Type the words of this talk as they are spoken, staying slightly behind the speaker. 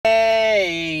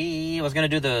I was going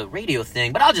to do the radio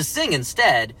thing, but I'll just sing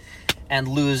instead and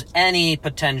lose any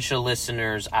potential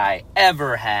listeners I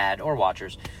ever had or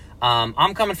watchers.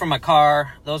 I'm coming from my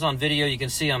car. Those on video, you can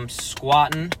see I'm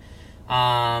squatting.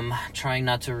 Trying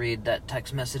not to read that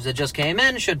text message that just came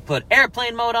in. Should put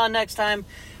airplane mode on next time.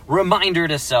 Reminder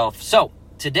to self. So,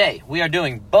 today we are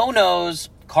doing Bono's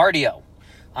cardio.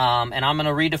 And I'm going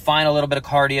to redefine a little bit of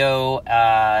cardio.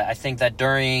 I think that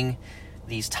during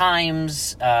these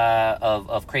times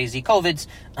of crazy COVIDs,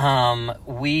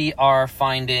 we are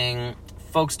finding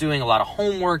folks doing a lot of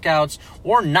home workouts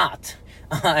or not.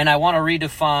 And I want to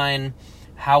redefine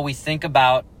how we think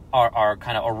about our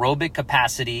kind of aerobic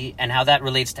capacity and how that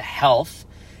relates to health,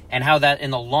 and how that in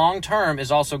the long term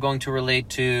is also going to relate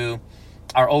to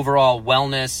our overall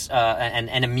wellness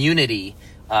and immunity.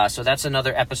 So that's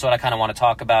another episode I kind of want to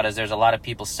talk about, as there's a lot of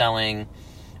people selling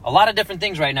a lot of different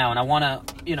things right now. And I want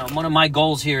to, one of my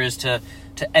goals here is to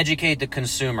educate the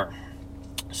consumer.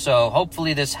 So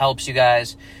hopefully this helps you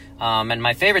guys. And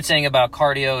my favorite saying about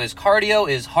cardio is hardio.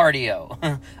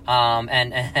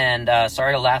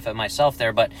 Sorry to laugh at myself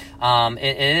there, but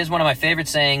it is one of my favorite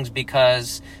sayings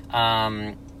because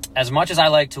as much as I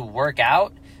like to work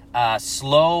out,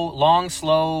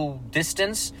 slow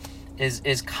distance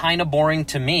is kind of boring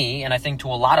to me, and I think to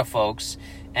a lot of folks.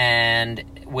 And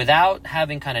without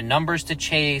having kind of numbers to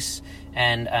chase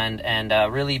and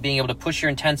really being able to push your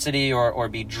intensity or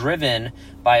be driven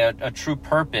by a true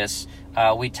purpose,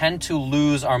 we tend to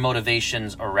lose our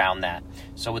motivations around that.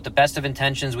 So with the best of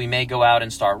intentions, we may go out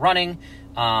and start running,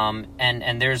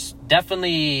 and there's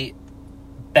definitely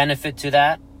benefit to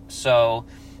that. So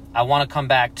I want to come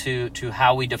back to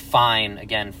how we define,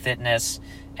 again, fitness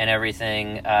and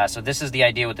everything. So this is the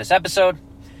idea with this episode.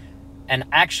 And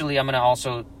actually, I'm going to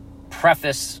also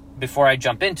preface, before I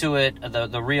jump into it,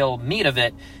 the real meat of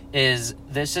it is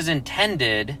this is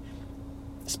intended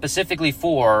specifically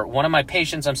for one of my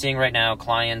patients I'm seeing right now,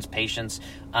 patients,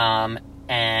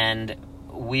 and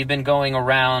we've been going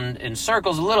around in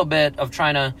circles a little bit of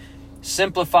trying to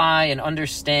simplify and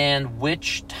understand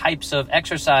which types of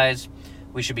exercise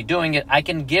we should be doing it. I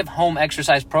can give home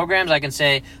exercise programs. I can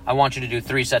say, I want you to do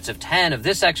 3 sets of 10 of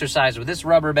this exercise with this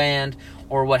rubber band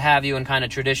or what have you in kind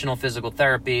of traditional physical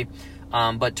therapy.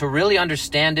 But to really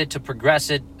understand it, to progress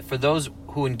it, for those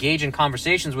who engage in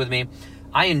conversations with me,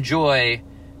 I enjoy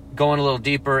going a little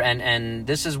deeper. And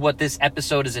this is what this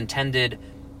episode is intended,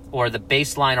 or the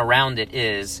baseline around it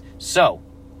is. So,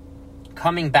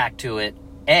 coming back to it,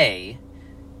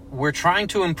 we're trying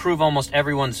to improve almost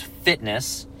everyone's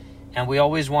fitness. And we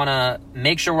always want to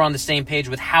make sure we're on the same page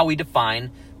with how we define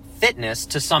fitness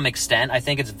to some extent. I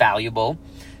think it's valuable.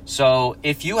 So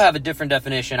if you have a different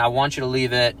definition, I want you to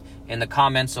leave it in the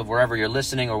comments of wherever you're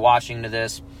listening or watching to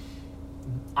this.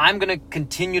 I'm going to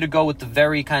continue to go with the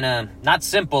very kind of, not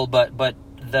simple, but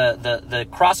the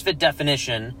CrossFit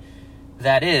definition,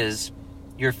 that is,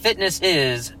 your fitness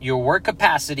is your work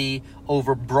capacity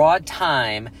over broad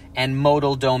time and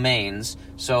modal domains.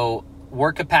 So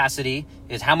work capacity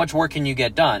is how much work can you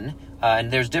get done,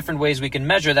 and there's different ways we can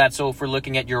measure that. So if we're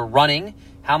looking at your running,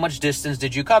 how much distance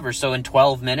did you cover? So in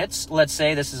 12 minutes, let's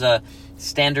say, this is a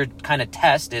standard kind of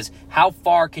test, is how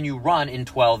far can you run in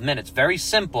 12 minutes? Very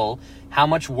simple. How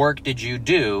much work did you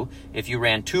do? If you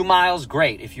ran 2 miles,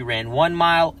 great. If you ran 1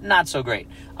 mile, not so great.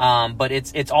 But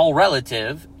it's all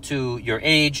relative to your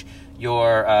age,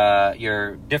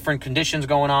 your different conditions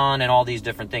going on, and all these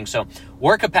different things. So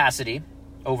work capacity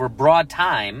over broad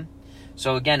time.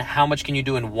 So again, how much can you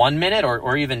do in 1 minute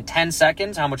or even 10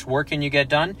 seconds? How much work can you get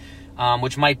done?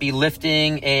 Which might be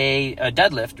lifting a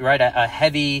deadlift, right? A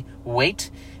heavy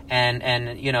weight. And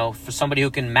for somebody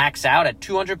who can max out at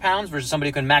 200 pounds versus somebody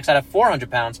who can max out at 400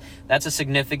 pounds, that's a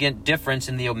significant difference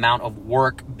in the amount of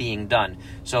work being done.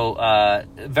 So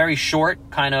very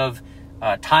short kind of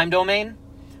time domain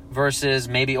versus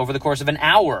maybe over the course of an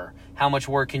hour, how much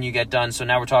work can you get done? So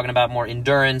now we're talking about more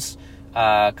endurance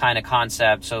kind of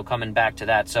concept. So coming back to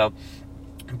that. So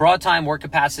broad time, work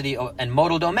capacity, and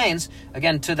modal domains,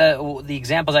 again, to the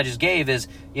examples I just gave is,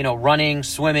 running,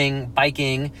 swimming,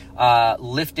 biking,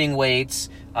 lifting weights,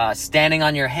 standing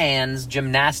on your hands,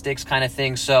 gymnastics kind of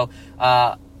thing. So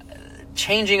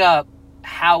changing up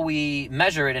how we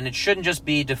measure it, and it shouldn't just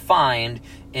be defined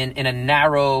in a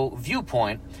narrow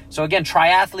viewpoint. So again,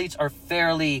 triathletes are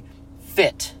fairly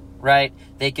fit, right?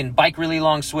 They can bike really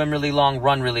long, swim really long,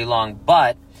 run really long.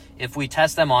 But if we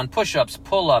test them on push-ups,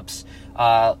 pull-ups,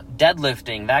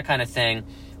 deadlifting, that kind of thing,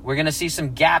 we're going to see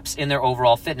some gaps in their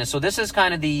overall fitness. So this is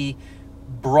kind of the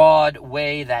broad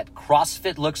way that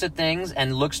CrossFit looks at things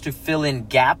and looks to fill in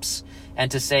gaps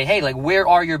and to say, hey, where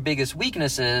are your biggest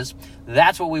weaknesses?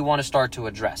 That's what we want to start to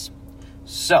address.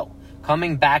 So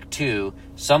coming back to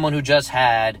someone who just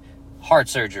had heart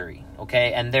surgery,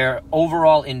 okay, and their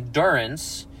overall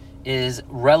endurance is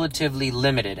relatively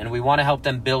limited, and we want to help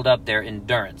them build up their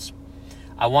endurance.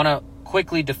 I want to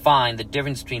quickly define the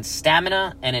difference between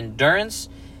stamina and endurance,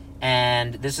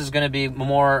 and this is going to be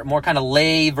more kind of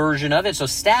lay version of it. So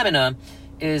stamina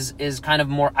is kind of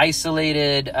more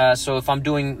isolated. So if I'm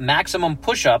doing maximum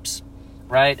push-ups,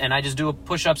 right, and I just do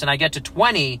push-ups and I get to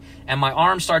 20 and my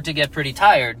arms start to get pretty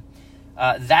tired,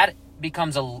 that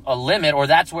becomes a limit, or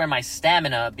that's where my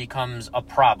stamina becomes a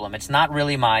problem. It's not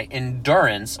really my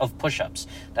endurance of push-ups.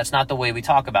 That's not the way we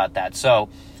talk about that. So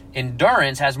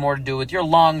endurance has more to do with your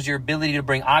lungs, your ability to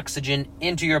bring oxygen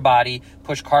into your body,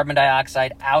 push carbon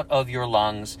dioxide out of your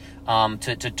lungs,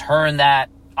 to turn that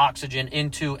oxygen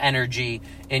into energy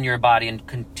in your body and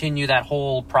continue that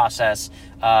whole process.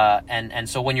 And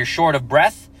so when you're short of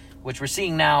breath, which we're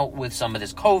seeing now with some of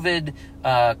this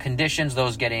COVID conditions,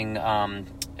 those getting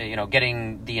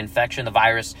getting the infection, the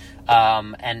virus,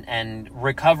 and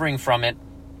recovering from it,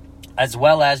 as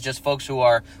well as just folks who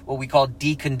are what we call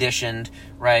deconditioned,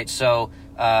 right? So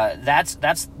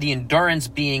that's the endurance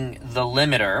being the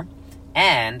limiter.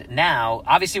 And now,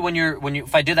 obviously,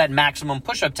 if I do that maximum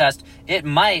push-up test, it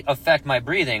might affect my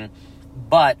breathing,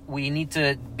 but we need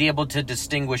to be able to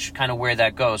distinguish kind of where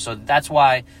that goes. So that's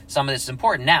why some of this is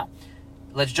important. Now,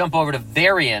 let's jump over to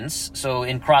variance. So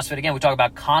in CrossFit, again, we talk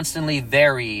about constantly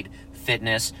varied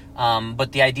fitness,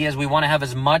 but the idea is we want to have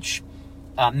as much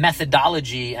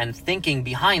methodology and thinking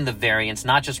behind the variance,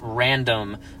 not just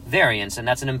random variance. And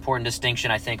that's an important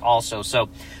distinction, I think, also. So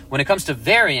when it comes to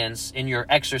variance in your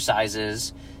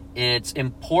exercises, it's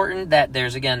important that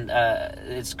there's, again,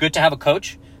 it's good to have a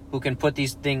coach who can put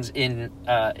these things in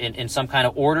some kind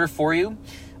of order for you.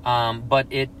 But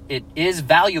it is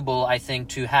valuable, I think,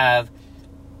 to have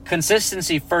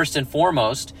consistency first and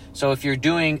foremost. So if you're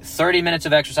doing 30 minutes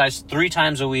of exercise 3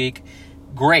 times a week,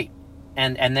 great.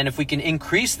 And then if we can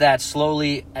increase that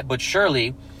slowly but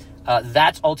surely,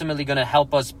 that's ultimately going to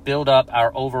help us build up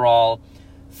our overall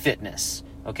fitness.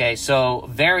 Okay, so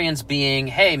variance being,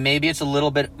 hey, maybe it's a little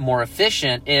bit more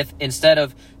efficient if instead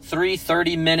of 3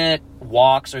 30-minute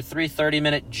walks or 3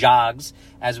 30-minute jogs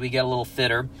as we get a little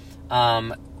fitter,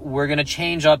 we're going to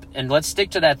change up and let's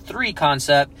stick to that 3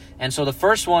 concept. And so the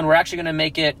first one, we're actually going to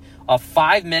make it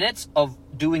 5 minutes of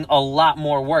doing a lot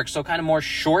more work. So kind of more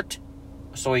short.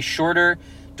 So a shorter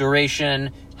duration,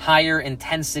 higher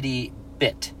intensity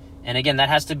bit. And again, that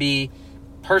has to be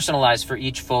personalized for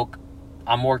each folk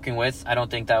I'm working with. I don't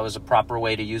think that was a proper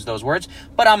way to use those words,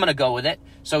 but I'm going to go with it.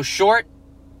 So short,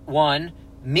 1,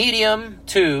 medium,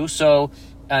 2. So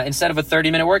instead of a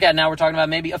 30-minute workout, now we're talking about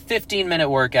maybe a 15-minute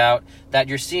workout that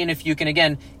you're seeing if you can,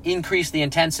 again, increase the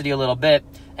intensity a little bit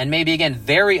and maybe, again,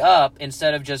 vary up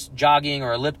instead of just jogging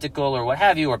or elliptical or what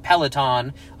have you, or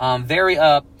Peloton, vary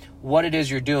up what it is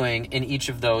you're doing in each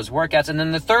of those workouts. And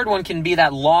then the third one can be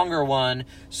that longer one.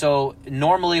 So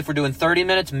normally if we're doing 30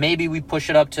 minutes, maybe we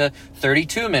push it up to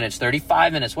 32 minutes,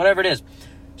 35 minutes, whatever it is.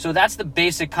 So that's the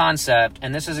basic concept.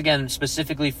 And this is, again,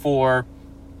 specifically for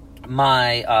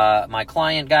my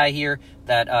client guy here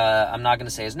that I'm not going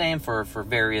to say his name for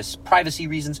various privacy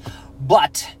reasons.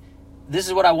 But this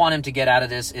is what I want him to get out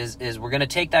of this is we're going to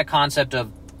take that concept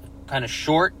of kind of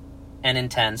short and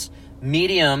intense,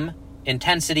 medium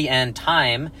intensity and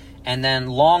time, and then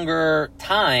longer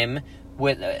time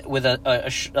with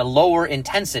a lower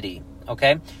intensity.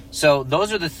 Okay, so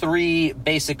those are the 3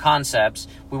 basic concepts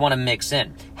we want to mix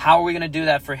in. How are we going to do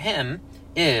that for him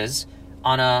is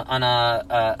on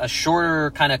a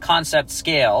shorter kind of concept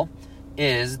scale.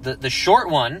 Is the short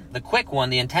one, the quick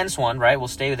one, the intense one, right? We'll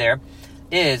stay there.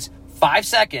 Is 5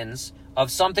 seconds of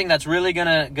something that's really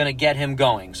gonna get him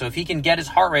going. So if he can get his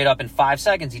heart rate up in 5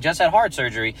 seconds, he just had heart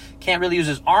surgery, can't really use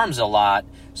his arms a lot.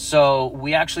 So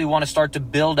we actually want to start to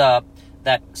build up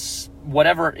that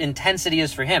whatever intensity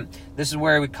is for him. This is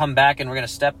where we come back and we're going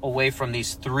to step away from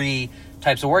these 3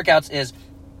 types of workouts is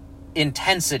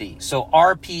intensity. So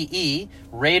RPE,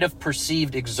 rate of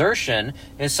perceived exertion,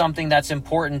 is something that's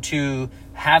important to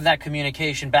have that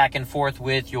communication back and forth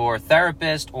with your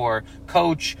therapist or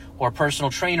coach or personal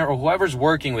trainer or whoever's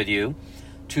working with you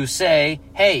to say,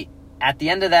 hey, at the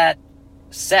end of that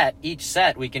set, each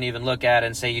set we can even look at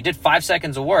and say you did 5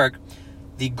 seconds of work.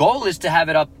 The goal is to have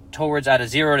it up towards out of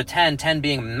 0 to 10, 10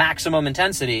 being maximum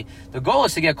intensity. The goal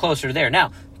is to get closer to there.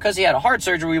 Now, because he had a heart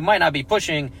surgery, we might not be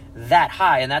pushing that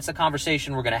high, and that's the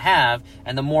conversation we're going to have,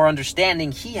 and the more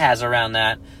understanding he has around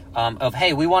that, of,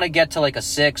 hey, we want to get to like a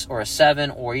 6 or a 7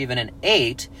 or even an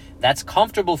 8, that's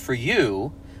comfortable for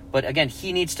you, but again,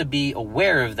 he needs to be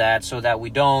aware of that so that we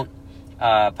don't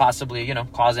possibly,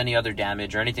 cause any other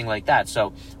damage or anything like that.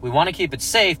 So we want to keep it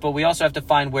safe, but we also have to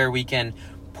find where we can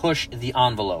push the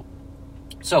envelope.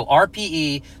 So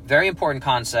RPE, very important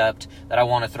concept that I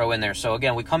want to throw in there. So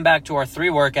again, we come back to our 3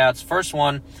 workouts. First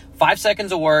one, 5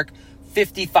 seconds of work,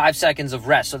 55 seconds of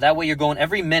rest. So that way you're going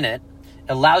every minute,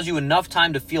 allows you enough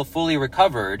time to feel fully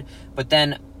recovered. But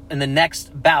then in the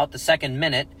next bout, the second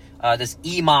minute, this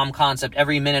EMOM concept,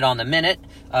 every minute on the minute,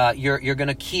 you're going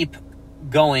to keep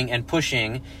going and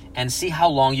pushing and see how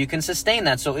long you can sustain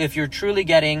that. So if you're truly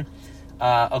getting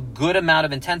a good amount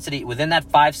of intensity within that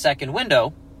 5-second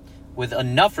window, with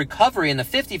enough recovery in the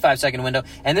 55-second window,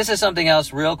 and this is something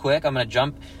else real quick, I'm going to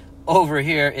jump over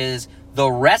here, is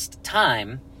the rest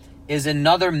time is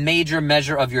another major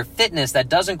measure of your fitness that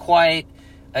doesn't quite,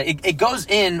 it goes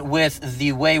in with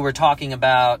the way we're talking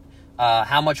about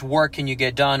how much work can you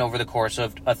get done over the course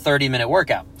of a 30-minute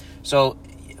workout. So,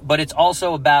 but it's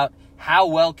also about how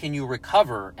well can you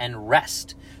recover and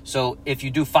rest. So if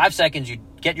you do 5 seconds, you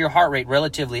get your heart rate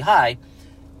relatively high.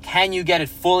 Can you get it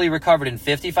fully recovered in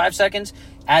 55 seconds?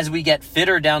 As we get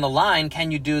fitter down the line,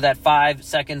 can you do that 5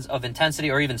 seconds of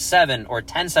intensity, or even 7 or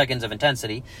 10 seconds of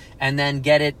intensity, and then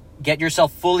get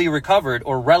yourself fully recovered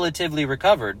or relatively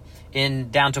recovered in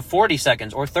down to 40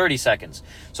 seconds or 30 seconds?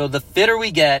 So the fitter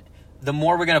we get, the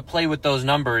more we're going to play with those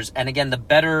numbers. And again, the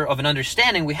better of an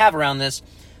understanding we have around this.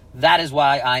 That is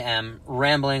why I am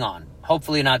rambling on.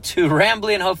 Hopefully not too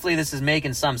rambly, and hopefully this is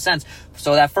making some sense.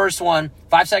 So that first one,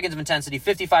 5 seconds of intensity,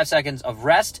 55 seconds of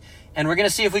rest, and we're going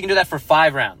to see if we can do that for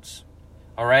 5 rounds.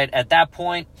 All right, at that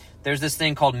point, there's this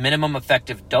thing called minimum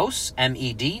effective dose,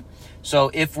 MED.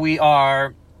 So if we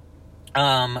are,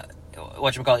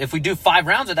 if we do 5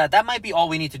 rounds of that, that might be all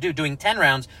we need to do. Doing 10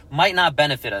 rounds might not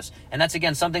benefit us. And that's,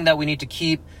 again, something that we need to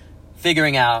keep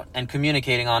figuring out and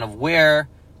communicating on, of where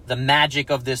the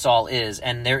magic of this all is.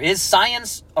 And there is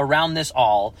science around this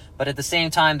all, but at the same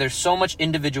time, there's so much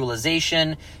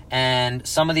individualization, and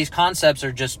some of these concepts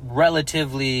are just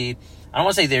relatively, I don't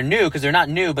want to say they're new, because they're not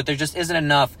new, but there just isn't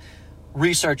enough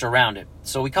research around it.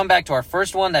 So we come back to our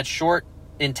first one, that short,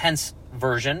 intense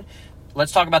version.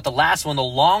 Let's talk about the last one, the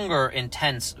longer,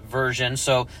 intense version.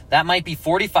 So that might be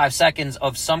 45 seconds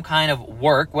of some kind of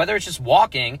work, whether it's just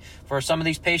walking. For some of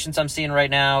these patients I'm seeing right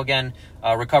now, again,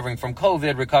 recovering from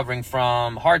COVID, recovering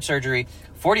from heart surgery,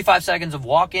 45 seconds of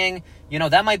walking,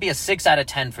 that might be a 6 out of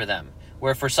 10 for them,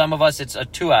 where for some of us it's a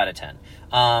 2 out of 10.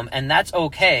 And that's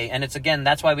okay. And it's, again,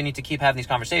 that's why we need to keep having these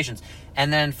conversations.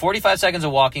 And then 45 seconds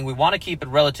of walking, we want to keep it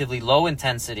relatively low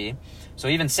intensity. So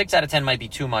even 6 out of 10 might be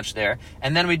too much there.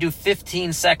 And then we do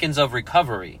 15 seconds of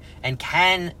recovery. And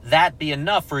can that be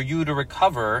enough for you to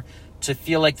recover, to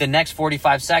feel like the next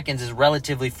 45 seconds is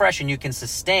relatively fresh and you can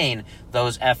sustain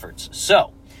those efforts?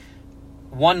 So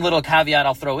one little caveat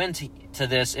I'll throw into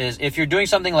this is, if you're doing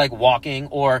something like walking,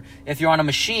 or if you're on a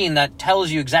machine that tells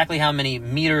you exactly how many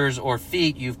meters or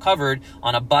feet you've covered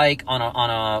on a bike, on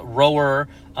a rower,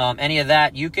 any of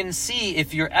that, you can see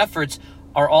if your efforts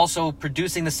are also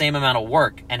producing the same amount of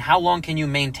work, and how long can you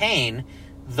maintain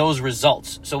those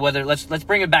results. So whether, let's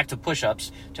bring it back to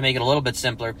push-ups to make it a little bit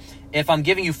simpler. If I'm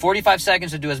giving you 45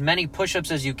 seconds to do as many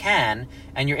push-ups as you can,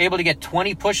 and you're able to get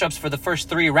 20 push-ups for the first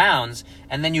 3 rounds,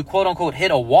 and then you quote-unquote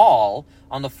hit a wall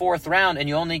on the 4th round and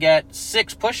you only get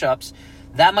 6 push-ups,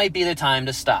 that might be the time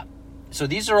to stop. So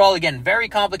these are all, again, very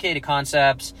complicated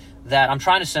concepts that I'm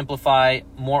trying to simplify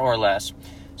more or less.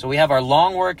 So we have our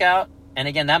long workout, and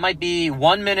again, that might be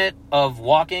 1 minute of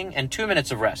walking and 2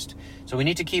 minutes of rest. So we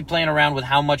need to keep playing around with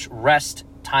how much rest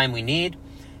time we need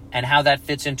and how that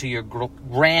fits into your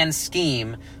grand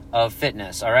scheme of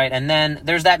fitness, all right? And then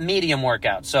there's that medium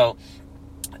workout. So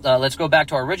let's go back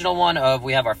to our original one of,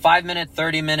 we have our 5-minute,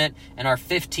 30-minute, and our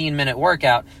 15-minute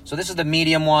workout. So this is the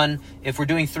medium one. If we're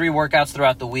doing 3 workouts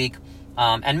throughout the week,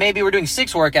 and maybe we're doing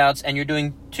 6 workouts and you're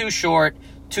doing 2 short,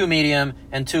 2 medium,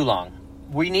 and 2 long.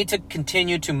 We need to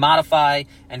continue to modify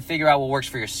and figure out what works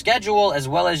for your schedule, as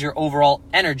well as your overall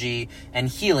energy and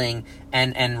healing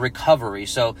and recovery.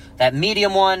 So that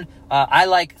medium one, I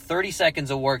like 30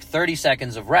 seconds of work, 30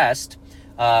 seconds of rest.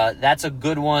 That's a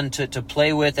good one to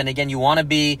play with. And again, you want to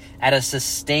be at a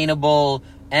sustainable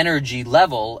energy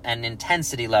level and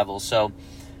intensity level. So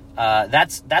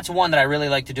that's one that I really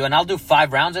like to do. And I'll do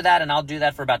 5 rounds of that, and I'll do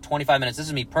that for about 25 minutes. This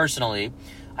is me personally.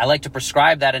 I like to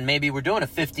prescribe that, and maybe we're doing a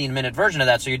 15-minute version of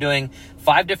that. So you're doing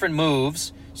 5 different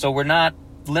moves. So we're not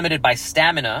limited by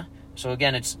stamina. So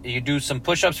again, you do some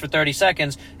push-ups for 30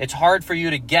 seconds. It's hard for you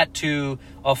to get to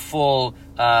a full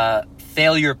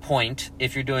failure point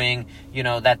if you're doing,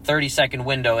 that 30-second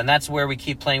window. And that's where we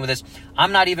keep playing with this.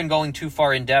 I'm not even going too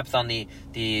far in depth on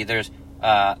there's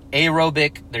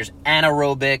aerobic, there's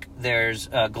anaerobic, there's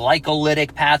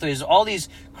glycolytic pathways, all these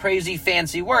crazy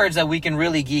fancy words that we can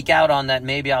really geek out on, that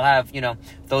maybe I'll have,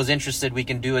 those interested, we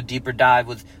can do a deeper dive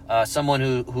with someone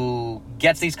who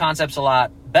gets these concepts a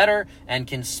lot better and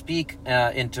can speak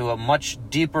into a much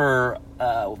deeper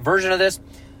version of this.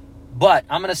 But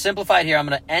I'm going to simplify it here. I'm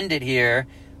going to end it here.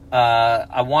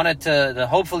 I wanted to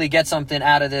hopefully get something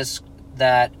out of this,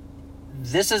 that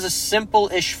this is a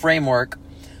simple-ish framework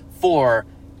for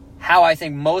how I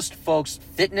think most folks'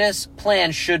 fitness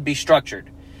plan should be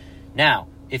structured. Now,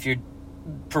 if you're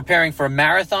preparing for a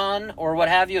marathon or what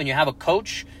have you, and you have a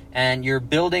coach and you're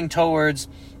building towards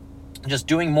just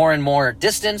doing more and more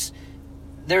distance,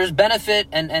 there's benefit,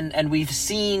 and we've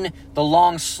seen the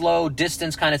long, slow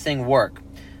distance kind of thing work.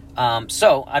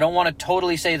 So I don't want to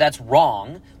totally say that's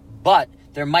wrong, but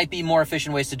there might be more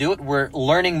efficient ways to do it. We're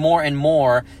learning more and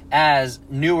more as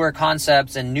newer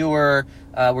concepts and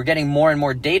we're getting more and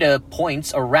more data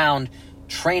points around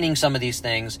training some of these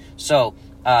things. So,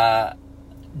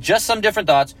 just some different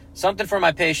thoughts, something for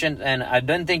my patient. And I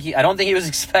don't think he was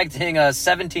expecting a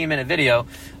 17-minute video.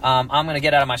 I'm going to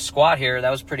get out of my squat here. That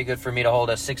was pretty good for me to hold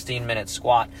a 16-minute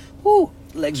squat. Woo,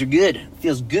 legs are good.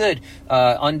 Feels good.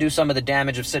 Undo some of the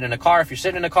damage of sitting in a car. If you're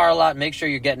sitting in a car a lot, make sure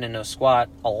you're getting into a squat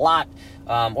a lot.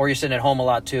 Or you're sitting at home a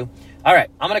lot too. All right,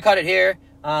 I'm going to cut it here.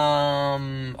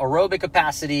 Aerobic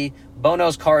capacity,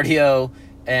 Bono's cardio,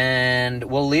 and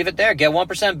we'll leave it there. Get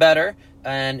 1% better.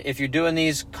 And if you're doing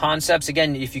these concepts,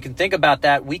 again, if you can think about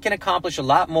that, we can accomplish a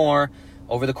lot more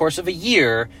over the course of a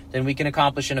year than we can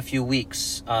accomplish in a few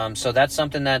weeks. So that's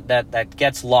something that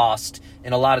gets lost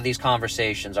in a lot of these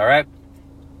conversations, all right?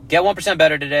 Get 1%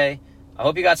 better today. I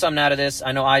hope you got something out of this.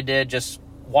 I know I did, just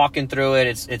walking through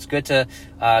it. It's good to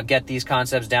get these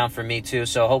concepts down for me too.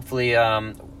 So hopefully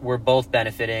we're both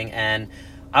benefiting, and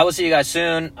I will see you guys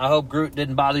soon. I hope Groot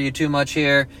didn't bother you too much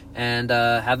here, and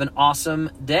have an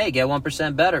awesome day. Get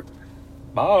 1% better.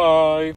 Bye.